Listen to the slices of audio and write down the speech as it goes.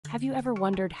Have you ever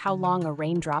wondered how long a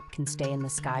raindrop can stay in the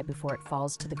sky before it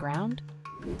falls to the ground?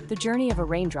 The journey of a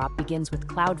raindrop begins with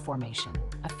cloud formation,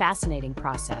 a fascinating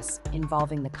process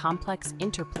involving the complex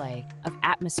interplay of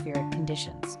atmospheric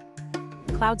conditions.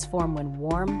 Clouds form when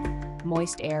warm,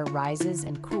 moist air rises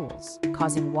and cools,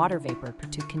 causing water vapor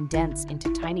to condense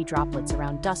into tiny droplets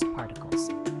around dust particles.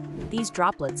 These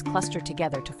droplets cluster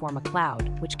together to form a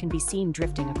cloud, which can be seen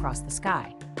drifting across the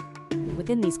sky.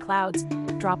 Within these clouds,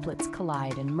 droplets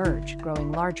collide and merge,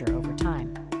 growing larger over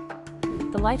time.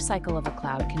 The life cycle of a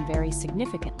cloud can vary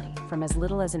significantly, from as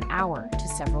little as an hour to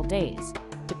several days,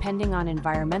 depending on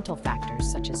environmental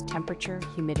factors such as temperature,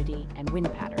 humidity, and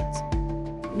wind patterns.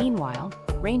 Meanwhile,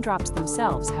 raindrops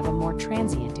themselves have a more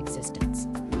transient existence.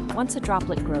 Once a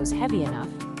droplet grows heavy enough,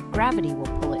 gravity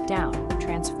will pull it down,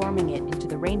 transforming it into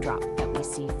the raindrop that we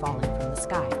see falling from the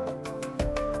sky.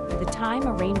 The time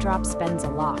a raindrop spends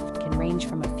aloft can range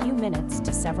from a few minutes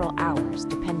to several hours,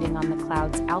 depending on the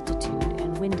cloud's altitude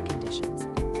and wind conditions.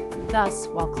 Thus,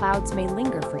 while clouds may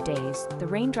linger for days, the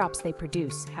raindrops they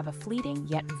produce have a fleeting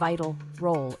yet vital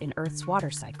role in Earth's water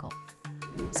cycle.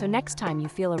 So next time you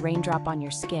feel a raindrop on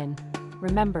your skin,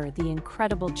 remember the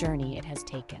incredible journey it has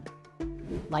taken.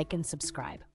 Like and subscribe.